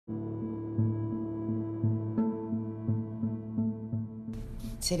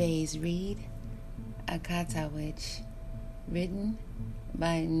Today's read, Akata Witch, written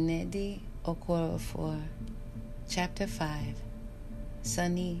by Nnedi Okorafor. Chapter 5,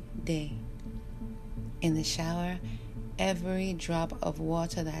 Sunny Day. In the shower, every drop of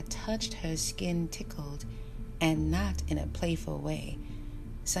water that touched her skin tickled, and not in a playful way.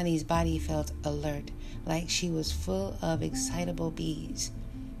 Sunny's body felt alert, like she was full of excitable bees.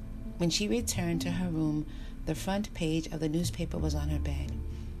 When she returned to her room, the front page of the newspaper was on her bed.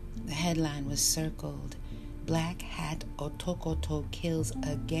 The headline was circled, "Black Hat Otokoto Kills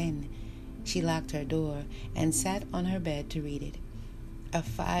Again." She locked her door and sat on her bed to read it. A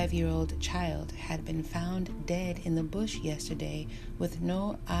 5-year-old child had been found dead in the bush yesterday with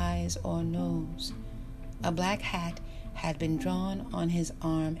no eyes or nose. A black hat had been drawn on his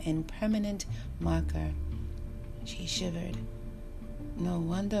arm in permanent marker. She shivered. No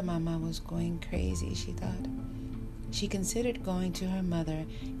wonder Mama was going crazy, she thought. She considered going to her mother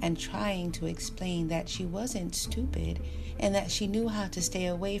and trying to explain that she wasn't stupid and that she knew how to stay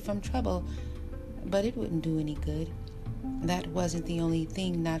away from trouble, but it wouldn't do any good. That wasn't the only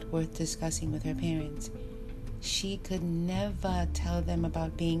thing not worth discussing with her parents. She could never tell them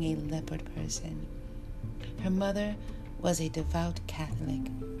about being a leopard person. Her mother was a devout Catholic.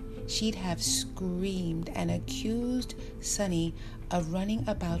 She'd have screamed and accused Sunny of running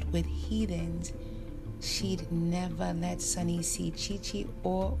about with heathens. She'd never let Sunny see Chi-Chi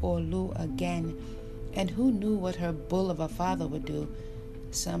or Olu again, and who knew what her bull of a father would do?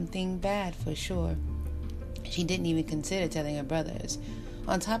 Something bad for sure. She didn't even consider telling her brothers.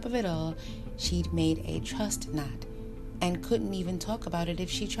 On top of it all, she'd made a trust knot and couldn't even talk about it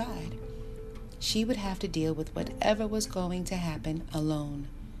if she tried. She would have to deal with whatever was going to happen alone.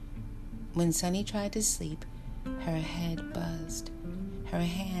 When Sunny tried to sleep, her head buzzed. Her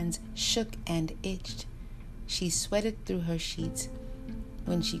hands shook and itched. She sweated through her sheets.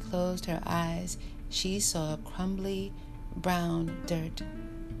 When she closed her eyes, she saw crumbly brown dirt.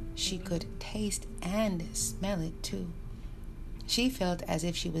 She could taste and smell it too. She felt as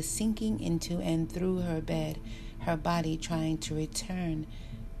if she was sinking into and through her bed, her body trying to return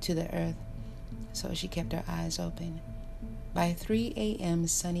to the earth. So she kept her eyes open. By 3 a.m.,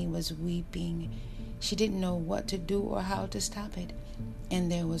 Sunny was weeping. She didn't know what to do or how to stop it, and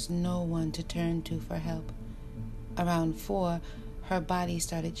there was no one to turn to for help. Around 4, her body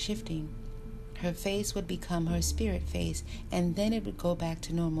started shifting. Her face would become her spirit face, and then it would go back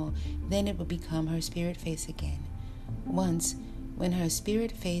to normal. Then it would become her spirit face again. Once, when her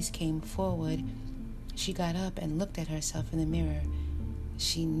spirit face came forward, she got up and looked at herself in the mirror.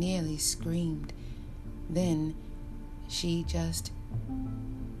 She nearly screamed. Then she just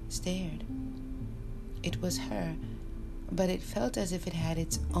stared. It was her, but it felt as if it had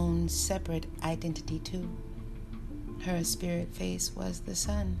its own separate identity too. Her spirit face was the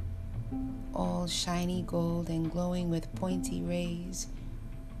sun, all shiny gold and glowing with pointy rays.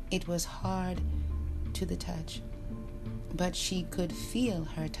 It was hard to the touch, but she could feel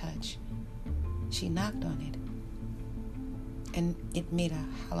her touch. She knocked on it, and it made a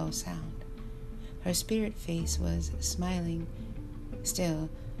hollow sound. Her spirit face was smiling. Still,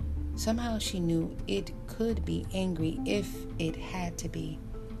 somehow she knew it could be angry if it had to be.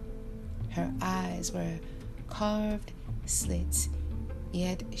 Her eyes were carved slits,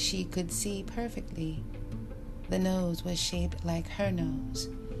 yet she could see perfectly. The nose was shaped like her nose.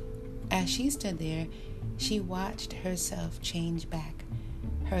 As she stood there, she watched herself change back,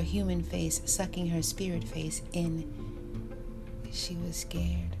 her human face sucking her spirit face in. She was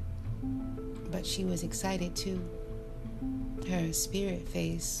scared, but she was excited too. Her spirit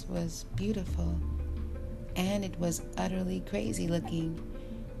face was beautiful, and it was utterly crazy looking,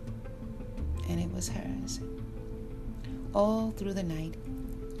 and it was hers. All through the night,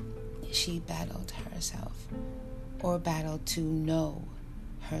 she battled herself, or battled to know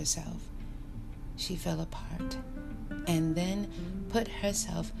herself. She fell apart, and then put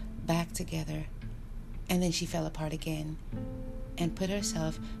herself back together, and then she fell apart again, and put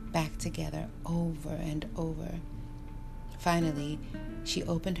herself back together over and over. Finally, she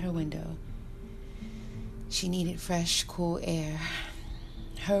opened her window. She needed fresh, cool air.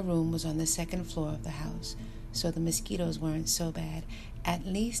 Her room was on the 2nd floor of the house, so the mosquitoes weren't so bad. At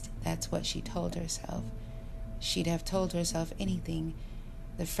least that's what she told herself. She'd have told herself anything.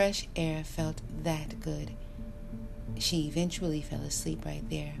 The fresh air felt that good. She eventually fell asleep right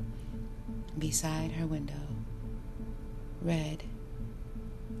there, beside her window. Red,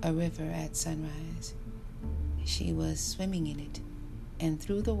 a river at sunrise. She was swimming in it, and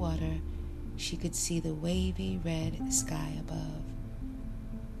through the water, she could see the wavy red sky above.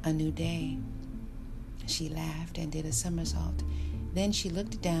 A new day. She laughed and did a somersault, Then she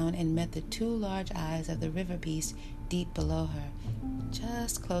looked down and met the two large eyes of the river beast deep below her,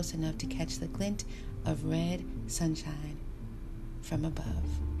 just close enough to catch the glint of red sunshine from above.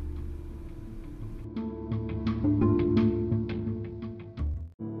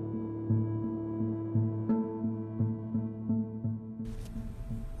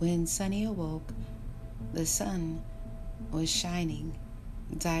 When Sunny awoke, the sun was shining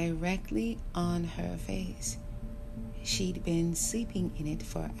directly on her face. She'd been sleeping in it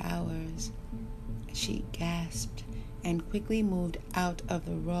for hours. She gasped and quickly moved out of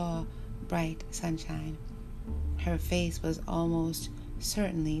the raw, bright sunshine. Her face was almost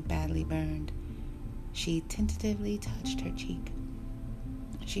certainly badly burned. She tentatively touched her cheek.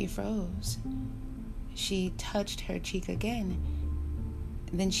 She froze. She touched her cheek again.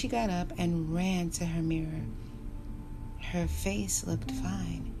 Then she got up and ran to her mirror. Her face looked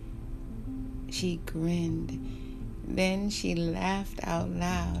fine. She grinned. Then she laughed out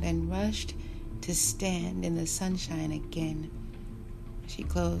loud and rushed to stand in the sunshine again. She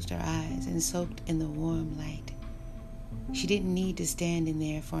closed her eyes and soaked in the warm light. She didn't need to stand in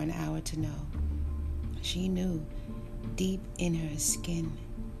there for an hour to know. She knew deep in her skin.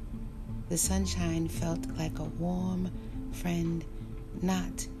 The sunshine felt like a warm friend,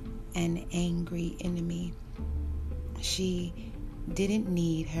 not an angry enemy. She didn't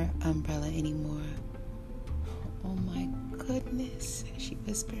need her umbrella anymore. "Oh my goodness," she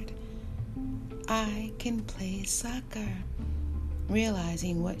whispered. "I can play soccer."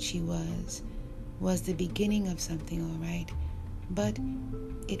 Realizing what she was the beginning of something, all right, but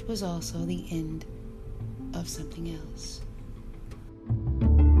it was also the end of something else.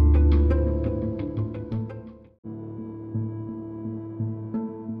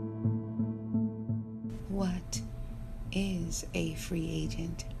 What is a free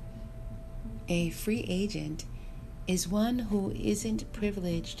agent? A free agent is one who isn't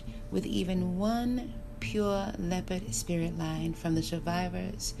privileged with even one pure leopard spirit line from the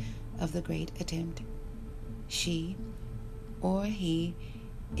survivors of the Great Attempt. She or he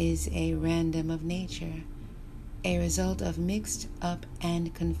is a random of nature, a result of mixed up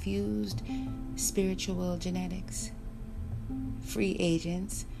and confused spiritual genetics. Free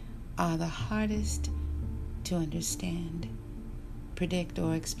agents are the hardest to understand, predict,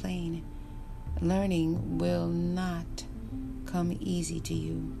 or explain. Learning will not come easy to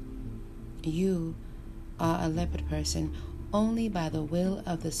you. You are a leopard person only by the will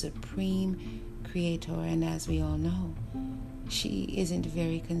of the Supreme Creator, and as we all know, she isn't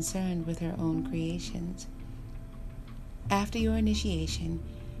very concerned with her own creations. After your initiation,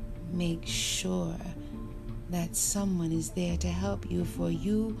 make sure that someone is there to help you, for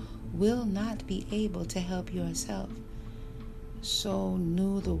you will not be able to help yourself. So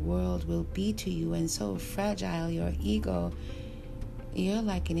new the world will be to you, and so fragile your ego, you're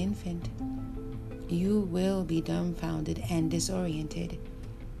like an infant. You will be dumbfounded and disoriented.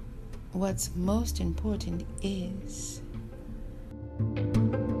 What's most important is